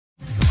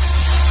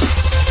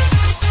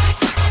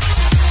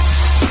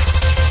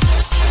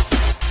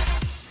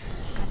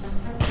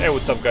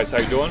What's up, guys? How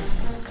you doing?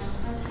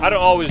 I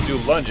don't always do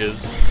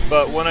lunges,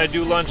 but when I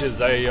do lunges,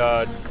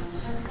 I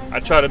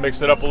try to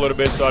mix it up a little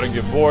bit so I don't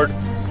get bored.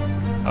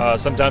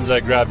 Sometimes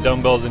I grab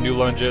dumbbells and do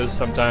lunges,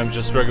 sometimes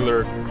just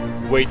regular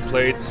weight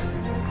plates.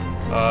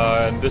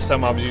 And this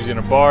time I was using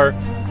a bar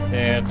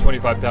and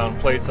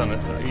 25-pound plates on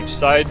each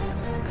side.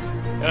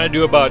 And I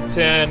do about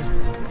 10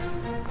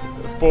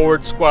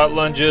 forward squat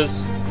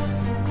lunges,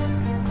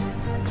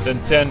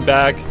 then 10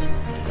 back.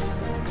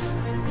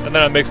 And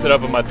then I mix it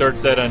up in my third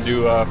set and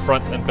do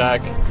front and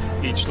back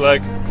each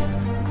leg.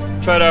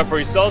 Try it out for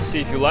yourself, see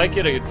if you like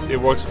it.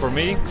 It works for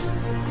me.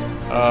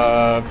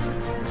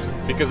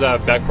 Because I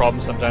have back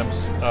problems sometimes,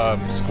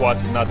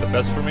 squats is not the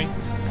best for me.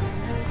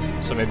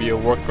 So maybe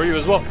it'll work for you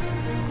as well.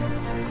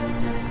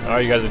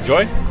 Alright, you guys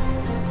enjoy.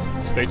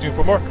 Stay tuned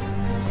for more.